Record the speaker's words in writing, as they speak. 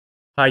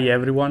Hi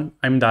everyone,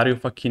 I'm Dario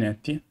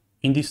Facchinetti.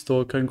 In this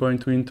talk I'm going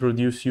to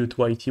introduce you to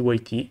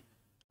ITYT,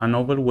 a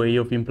novel way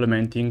of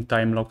implementing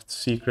time-locked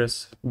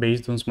secrets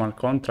based on smart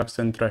contracts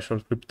and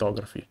threshold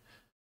cryptography.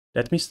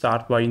 Let me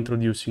start by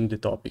introducing the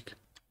topic.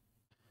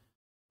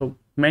 So,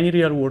 many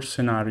real-world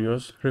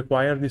scenarios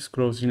require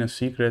disclosing a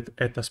secret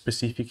at a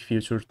specific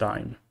future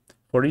time.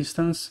 For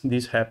instance,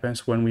 this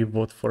happens when we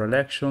vote for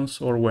elections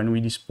or when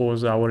we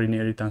dispose our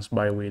inheritance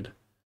by will.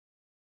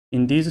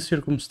 In these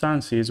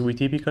circumstances, we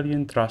typically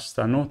entrust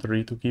a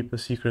notary to keep the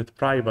secret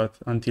private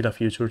until a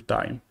future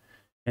time,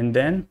 and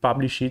then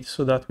publish it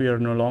so that we are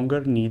no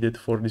longer needed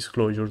for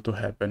disclosure to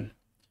happen.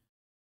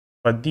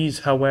 But this,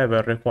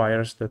 however,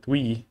 requires that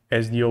we,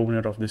 as the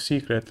owner of the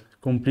secret,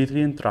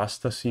 completely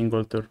entrust a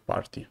single third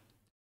party.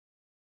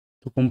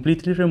 To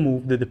completely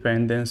remove the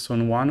dependence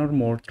on one or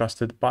more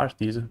trusted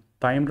parties,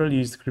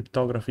 time-released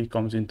cryptography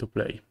comes into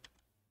play.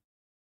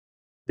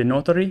 The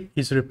notary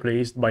is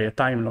replaced by a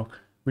time lock,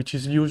 which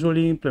is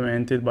usually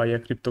implemented by a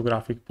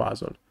cryptographic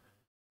puzzle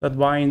that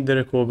binds the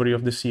recovery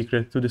of the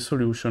secret to the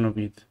solution of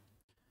it.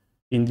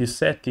 In this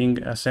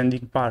setting, a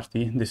sending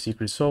party, the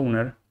secret's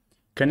owner,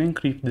 can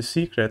encrypt the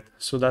secret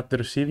so that the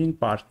receiving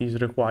party is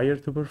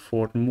required to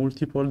perform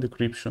multiple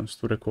decryptions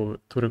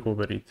to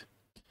recover it.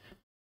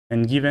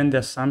 And given the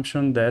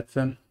assumption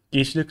that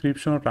each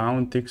decryption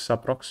round takes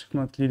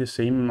approximately the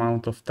same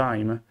amount of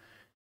time,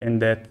 and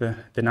that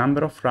the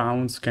number of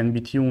rounds can be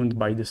tuned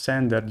by the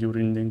sender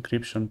during the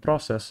encryption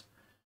process,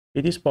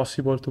 it is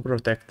possible to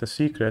protect the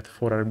secret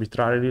for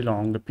arbitrarily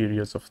long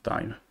periods of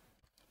time.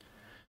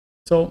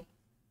 So,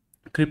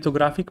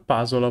 cryptographic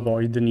puzzles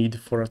avoid the need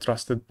for a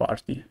trusted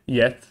party,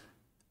 yet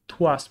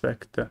two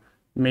aspects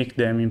make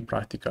them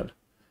impractical.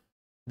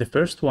 The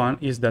first one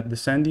is that the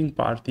sending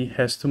party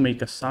has to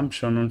make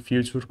assumptions on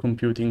future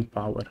computing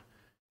power,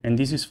 and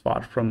this is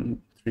far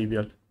from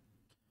trivial.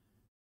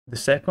 The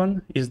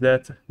second is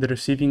that the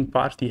receiving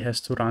party has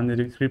to run the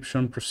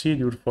decryption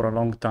procedure for a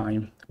long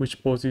time,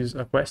 which poses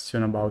a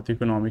question about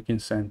economic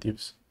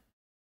incentives.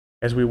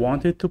 As we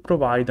wanted to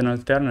provide an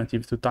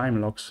alternative to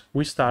time locks,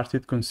 we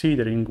started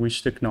considering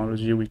which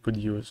technology we could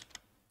use.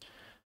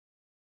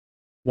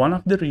 One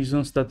of the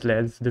reasons that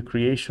led to the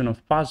creation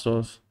of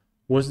puzzles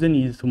was the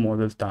need to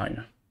model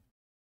time.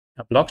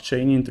 A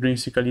blockchain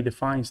intrinsically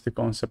defines the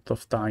concept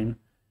of time,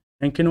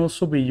 and can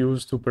also be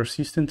used to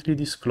persistently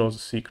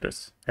disclose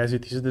secrets, as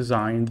it is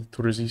designed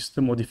to resist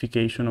the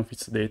modification of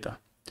its data.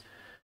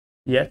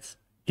 Yet,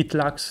 it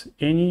lacks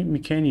any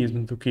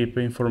mechanism to keep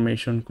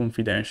information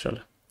confidential.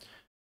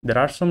 There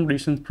are some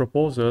recent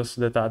proposals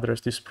that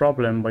address this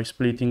problem by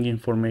splitting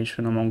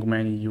information among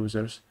many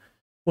users,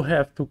 who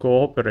have to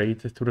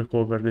cooperate to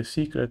recover the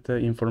secret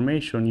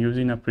information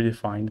using a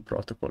predefined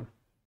protocol.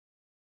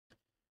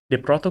 The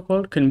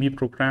protocol can be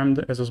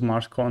programmed as a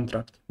smart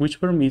contract,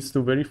 which permits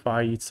to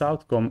verify its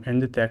outcome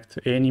and detect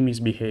any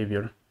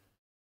misbehavior.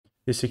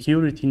 The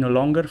security no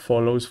longer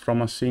follows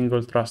from a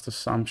single trust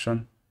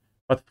assumption,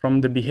 but from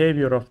the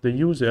behavior of the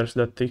users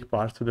that take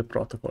part to the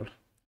protocol.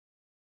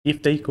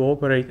 If they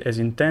cooperate as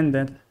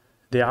intended,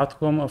 the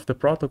outcome of the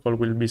protocol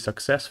will be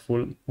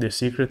successful, the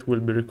secret will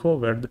be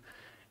recovered,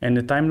 and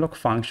the time lock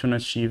function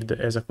achieved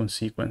as a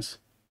consequence.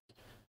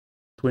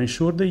 To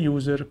ensure the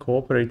user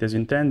cooperates as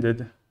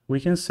intended, we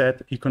can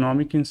set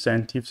economic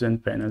incentives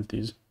and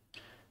penalties.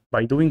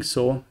 By doing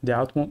so, the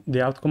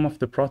outcome of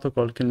the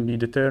protocol can be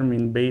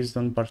determined based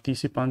on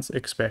participants'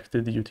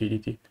 expected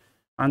utility,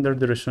 under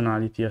the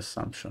rationality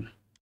assumption.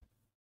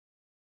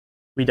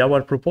 With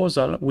our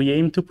proposal, we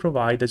aim to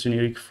provide a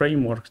generic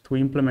framework to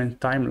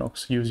implement time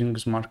locks using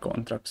smart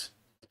contracts.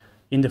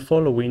 In the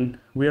following,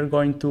 we are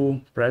going to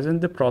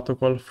present the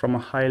protocol from a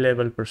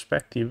high-level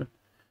perspective,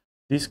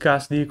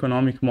 discuss the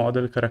economic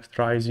model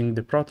characterizing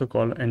the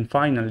protocol, and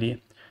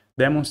finally,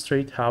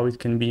 demonstrate how it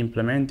can be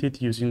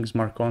implemented using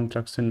smart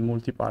contracts and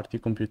multi-party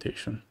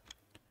computation.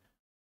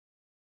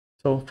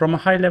 So, from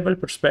a high-level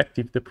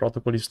perspective, the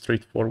protocol is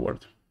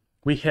straightforward.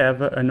 We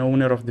have an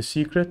owner of the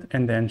secret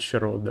and then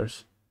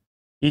shareholders.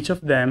 Each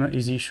of them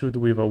is issued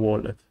with a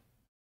wallet.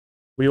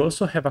 We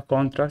also have a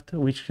contract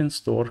which can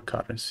store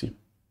currency.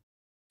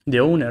 The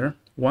owner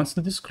wants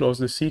to disclose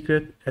the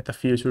secret at a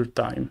future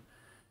time,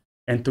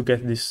 and to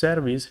get this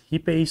service, he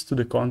pays to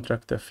the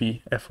contract a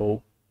fee,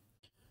 FO.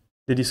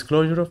 The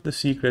disclosure of the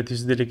secret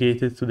is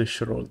delegated to the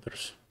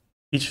shareholders.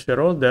 Each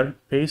shareholder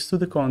pays to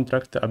the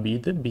contract a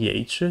bid,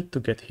 BH, to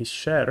get his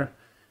share,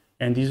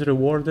 and is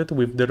rewarded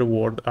with the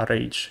reward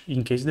RH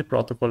in case the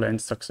protocol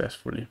ends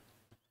successfully.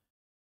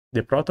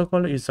 The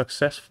protocol is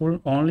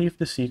successful only if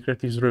the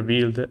secret is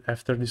revealed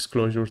after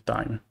disclosure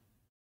time.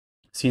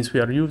 Since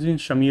we are using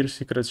Shamir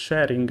secret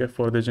sharing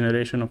for the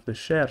generation of the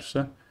shares,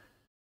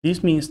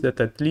 this means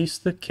that at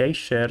least K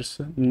shares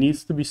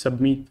needs to be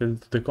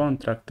submitted to the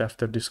contract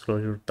after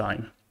disclosure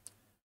time.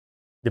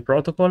 The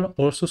protocol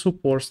also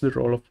supports the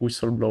role of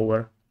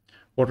whistleblower,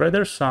 or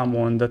rather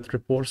someone that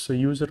reports a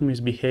user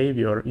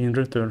misbehavior in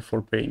return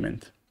for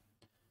payment.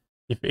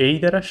 If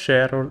either a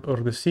share or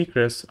the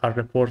secrets are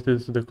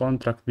reported to the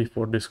contract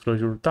before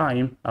disclosure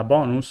time, a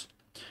bonus,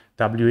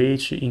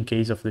 WH in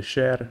case of the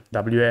share,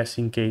 WS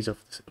in case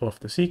of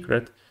the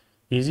secret,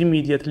 is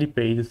immediately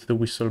paid to the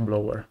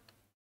whistleblower.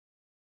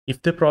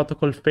 If the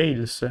protocol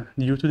fails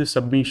due to the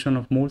submission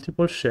of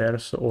multiple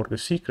shares or the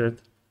secret,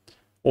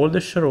 all the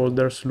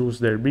shareholders lose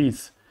their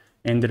bids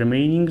and the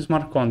remaining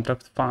smart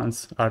contract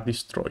funds are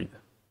destroyed.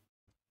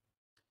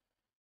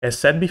 As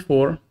said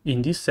before,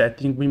 in this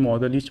setting we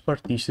model each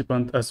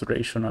participant as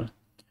rational,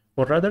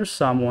 or rather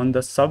someone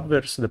that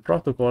subverts the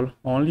protocol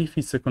only if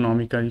it's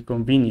economically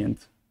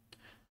convenient.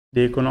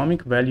 The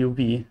economic value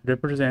V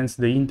represents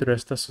the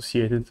interest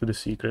associated to the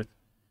secret.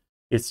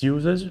 Its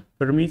usage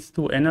permits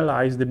to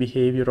analyze the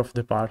behavior of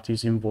the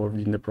parties involved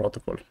in the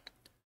protocol.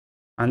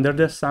 Under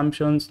the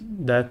assumptions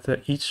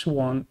that each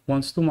one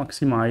wants to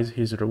maximize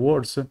his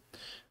rewards,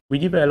 we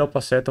develop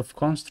a set of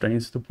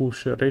constraints to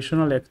push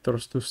rational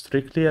actors to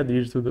strictly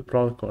adhere to the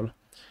protocol,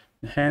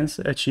 hence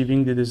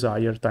achieving the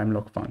desired time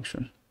lock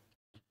function.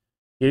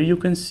 Here you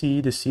can see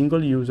the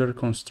single user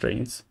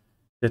constraints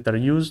that are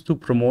used to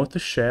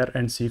promote share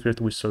and secret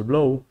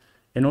whistleblow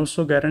and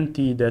also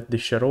guarantee that the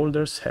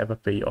shareholders have a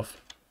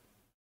payoff.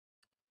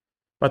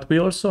 But we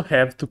also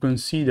have to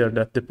consider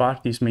that the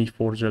parties may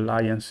forge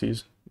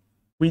alliances.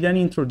 We then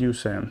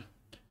introduce M,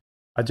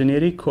 a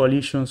generic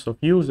coalition of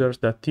users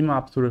that team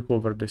up to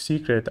recover the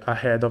secret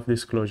ahead of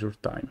disclosure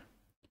time.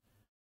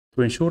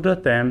 To ensure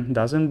that M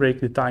doesn't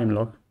break the time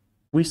lock,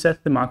 we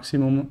set the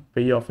maximum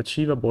payoff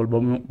achievable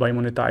by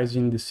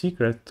monetizing the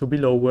secret to be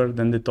lower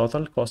than the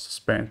total cost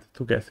spent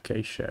to get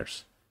K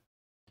shares.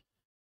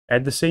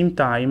 At the same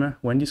time,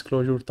 when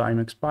disclosure time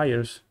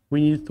expires,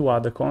 we need to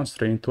add a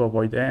constraint to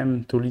avoid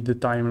M to lead the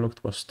time lock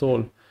to a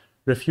stall,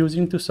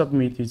 refusing to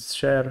submit its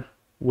share,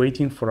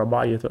 waiting for a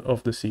buyout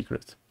of the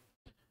secret.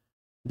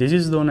 This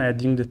is done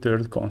adding the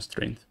third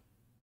constraint.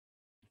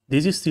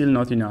 This is still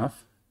not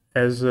enough,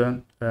 as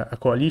a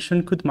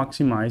coalition could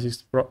maximize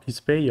its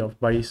payoff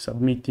by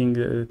submitting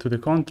to the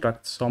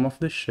contract some of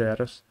the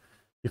shares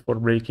before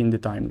breaking the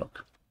time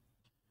lock.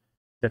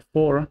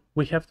 Therefore,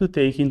 we have to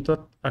take into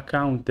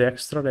account the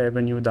extra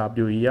revenue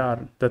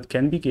WER that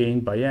can be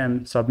gained by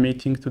M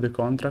submitting to the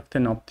contract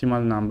an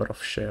optimal number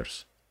of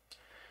shares.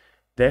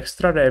 The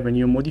extra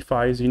revenue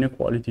modifies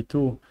inequality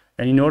too,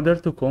 and in order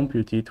to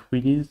compute it,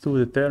 we need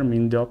to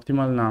determine the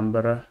optimal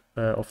number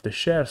of the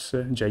shares,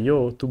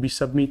 JO, to be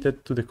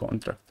submitted to the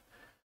contract.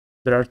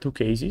 There are two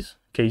cases,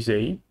 case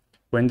A,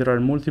 when there are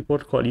multiple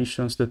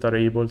coalitions that are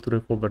able to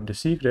recover the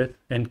secret,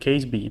 and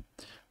case B,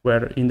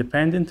 where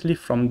independently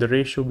from the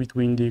ratio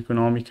between the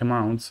economic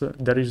amounts,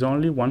 there is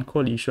only one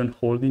coalition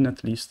holding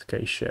at least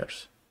K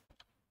shares.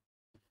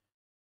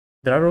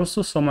 There are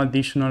also some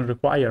additional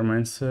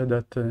requirements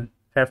that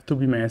have to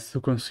be met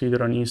to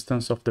consider an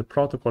instance of the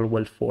protocol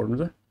well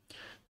formed.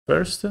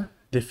 First,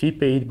 the fee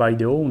paid by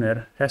the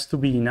owner has to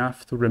be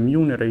enough to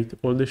remunerate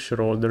all the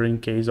shareholders in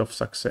case of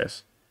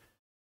success.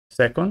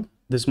 Second,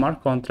 the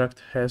smart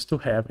contract has to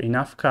have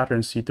enough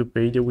currency to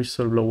pay the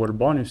whistleblower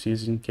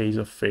bonuses in case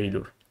of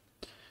failure.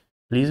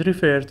 Please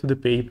refer to the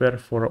paper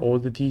for all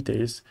the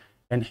details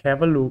and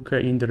have a look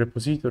in the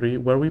repository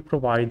where we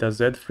provide a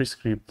Z-free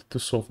script to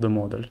solve the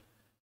model.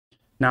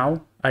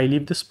 Now, I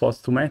leave the spot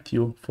to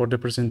Matthew for the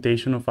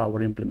presentation of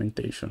our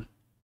implementation.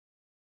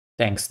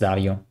 Thanks,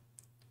 Dario.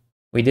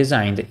 We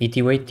designed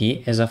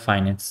ETYT as a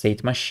finite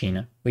state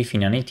machine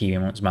within an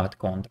Ethereum smart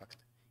contract,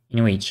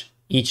 in which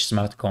each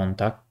smart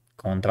contract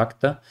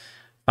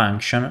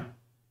function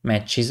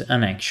matches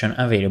an action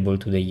available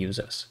to the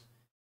users.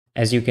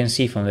 As you can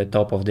see from the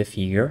top of the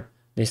figure,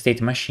 the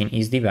state machine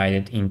is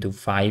divided into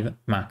 5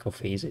 macro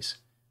phases: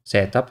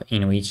 setup,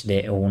 in which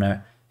the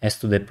owner has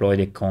to deploy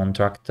the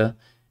contract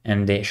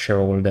and the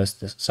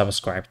shareholders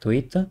subscribe to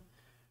it;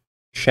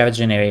 share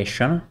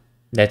generation,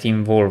 that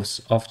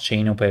involves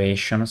off-chain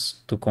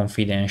operations to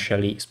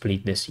confidentially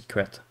split the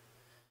secret.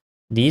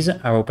 These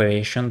are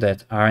operations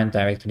that aren't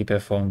directly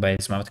performed by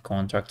smart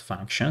contract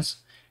functions,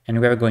 and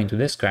we are going to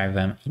describe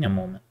them in a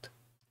moment.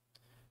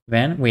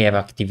 Then we have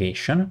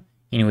activation,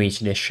 in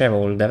which the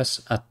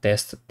shareholders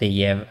attest they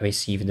have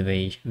received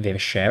their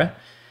share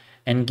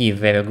and give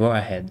their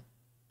go-ahead.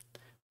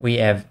 We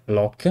have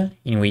lock,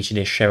 in which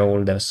the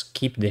shareholders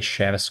keep the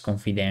shares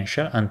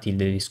confidential until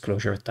the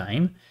disclosure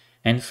time,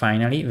 and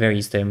finally there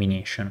is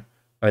termination,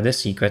 where the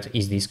secret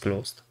is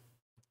disclosed.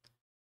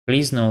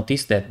 Please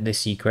notice that the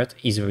secret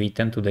is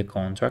written to the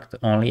contract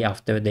only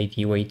after the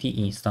ETYT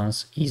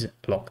instance is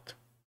locked.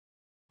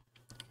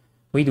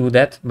 We do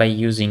that by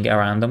using a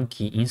random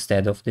key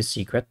instead of the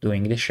secret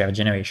during the share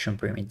generation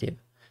primitive.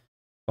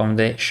 From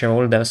the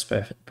shareholder's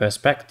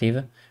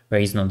perspective, there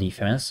is no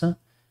difference,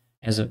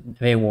 as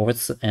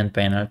rewards and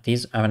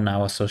penalties are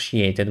now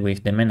associated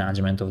with the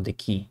management of the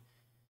key.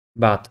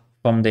 But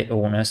from the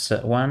owner's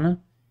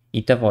one,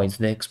 it avoids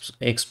the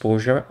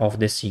exposure of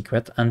the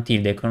secret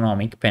until the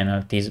economic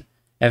penalties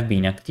have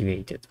been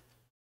activated.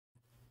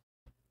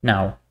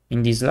 Now,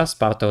 in this last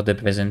part of the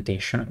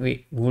presentation,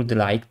 we would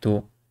like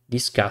to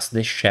discuss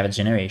the share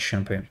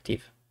generation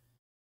primitive.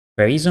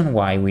 The reason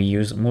why we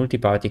use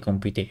multi-party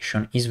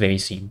computation is very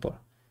simple.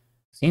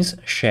 Since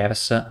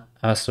shares are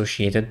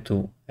associated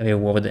to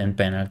reward and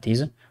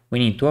penalties, we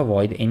need to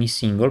avoid any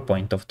single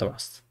point of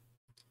trust.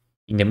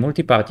 In the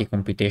multi-party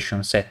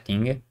computation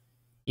setting,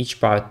 each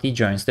party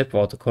joins the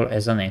protocol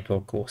as a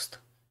network host.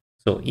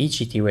 So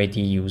each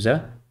iterative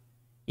user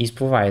is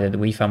provided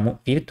with a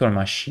virtual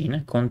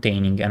machine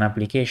containing an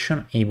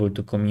application able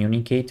to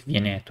communicate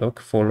via network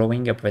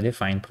following a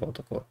predefined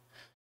protocol.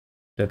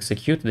 To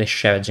execute the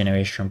share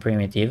generation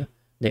primitive,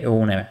 the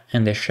owner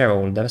and the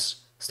shareholders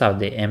start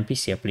the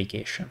MPC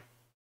application.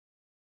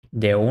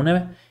 The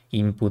owner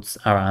inputs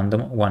a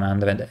random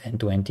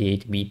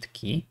 128-bit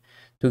key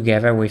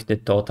together with the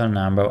total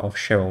number of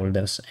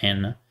shareholders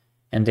n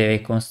and the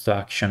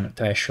reconstruction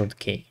threshold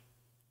k.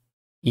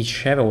 Each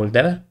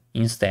shareholder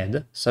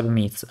instead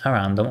submits a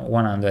random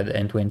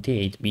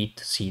 128-bit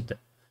seed.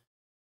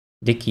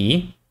 The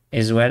key,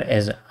 as well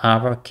as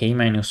other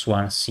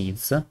k-1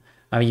 seeds,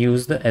 are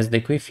used as the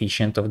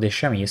coefficient of the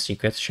Shamir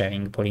secret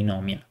sharing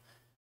polynomial.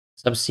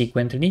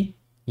 Subsequently,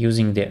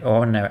 using the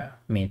Horner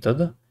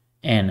method,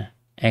 n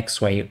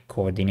xy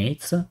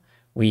coordinates,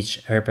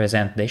 which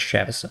represent the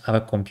shares,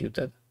 are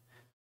computed.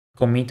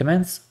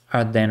 Commitments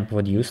are then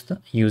produced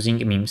using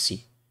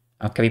MIMC,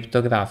 a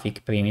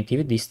cryptographic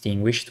primitive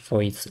distinguished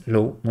for its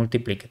low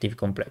multiplicative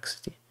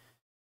complexity.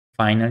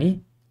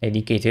 Finally,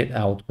 dedicated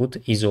output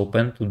is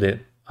open to the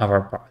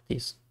other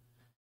parties.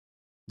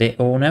 The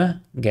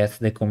owner gets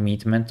the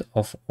commitment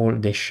of all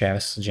the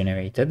shares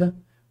generated,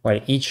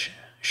 while each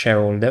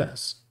shareholder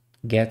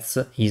gets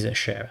his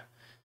share,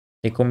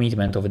 the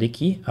commitment of the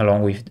key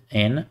along with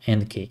n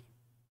and k.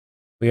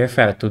 We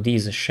refer to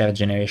this share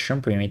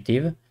generation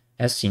primitive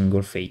as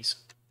single phase.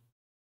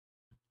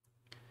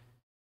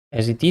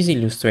 As it is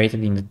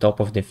illustrated in the top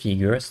of the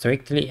figure,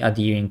 strictly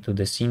adhering to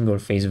the single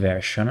phase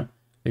version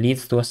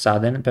leads to a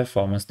sudden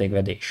performance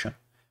degradation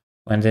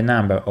when the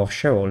number of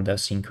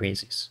shareholders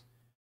increases.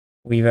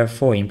 We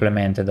therefore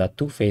implemented a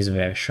two-phase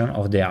version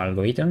of the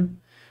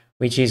algorithm,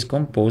 which is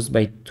composed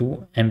by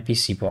two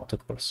MPC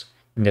protocols.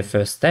 In the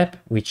first step,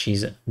 which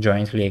is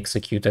jointly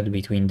executed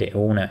between the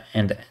owner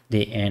and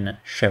the n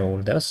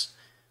shareholders,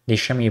 the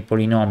Shamir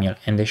polynomial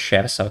and the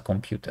shares are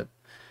computed.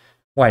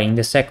 While in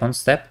the second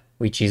step,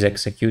 which is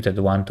executed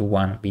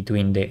one-to-one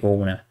between the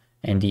owner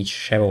and each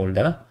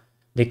shareholder,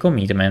 the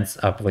commitments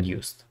are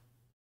produced.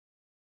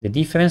 The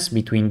difference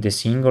between the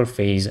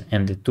single-phase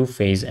and the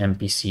two-phase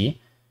MPC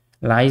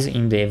lies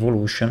in the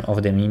evolution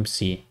of the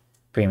MIMC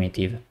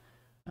primitive.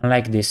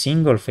 Unlike the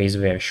single-phase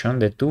version,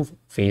 the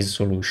two-phase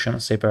solution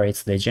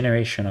separates the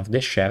generation of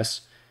the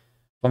shares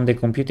from the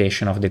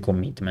computation of the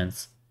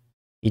commitments.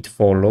 It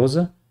follows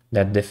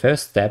that the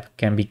first step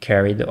can be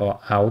carried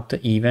out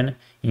even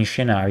in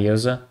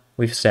scenarios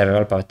with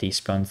several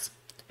participants,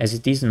 as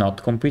it is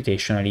not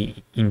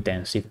computationally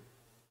intensive.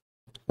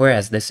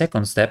 Whereas the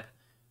second step,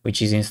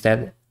 which is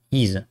instead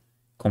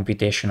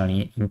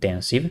computationally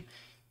intensive,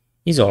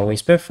 is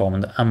always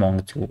performed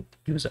among two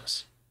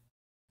users.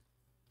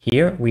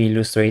 Here we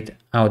illustrate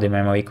how the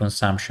memory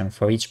consumption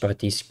for each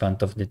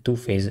participant of the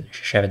two-phase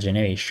share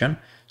generation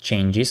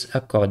changes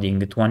according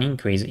to an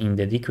increase in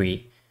the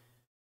degree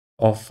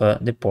of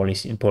the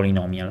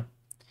polynomial.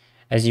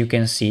 As you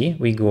can see,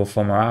 we go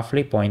from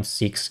roughly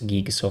 0.6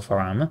 gigs of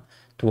RAM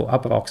to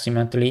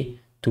approximately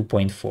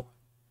 2.4.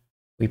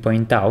 We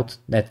point out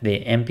that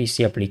the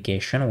MPC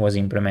application was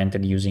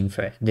implemented using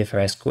the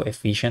Fresco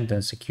efficient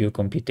and secure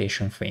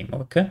computation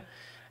framework,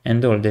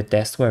 and all the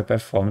tests were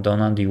performed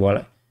on a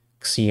dual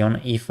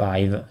Xeon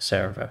E5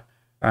 server,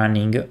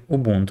 running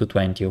Ubuntu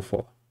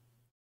 2004.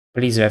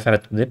 Please refer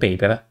to the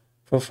paper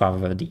for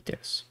further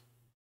details.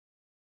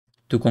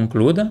 To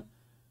conclude,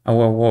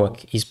 our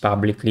work is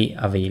publicly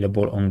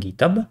available on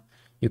GitHub.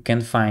 You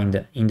can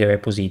find in the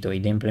repository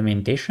the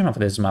implementation of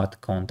the smart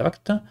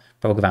contract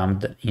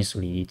programmed in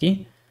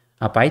Solidity,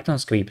 a Python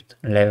script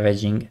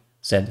leveraging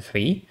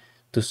Z3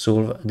 to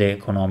solve the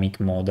economic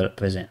model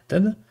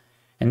presented,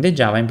 and the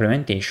Java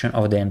implementation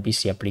of the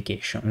MPC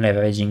application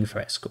leveraging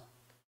Fresco.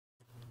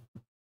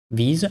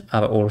 These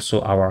are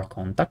also our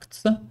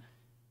contacts.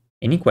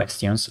 Any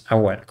questions are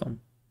welcome.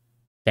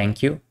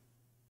 Thank you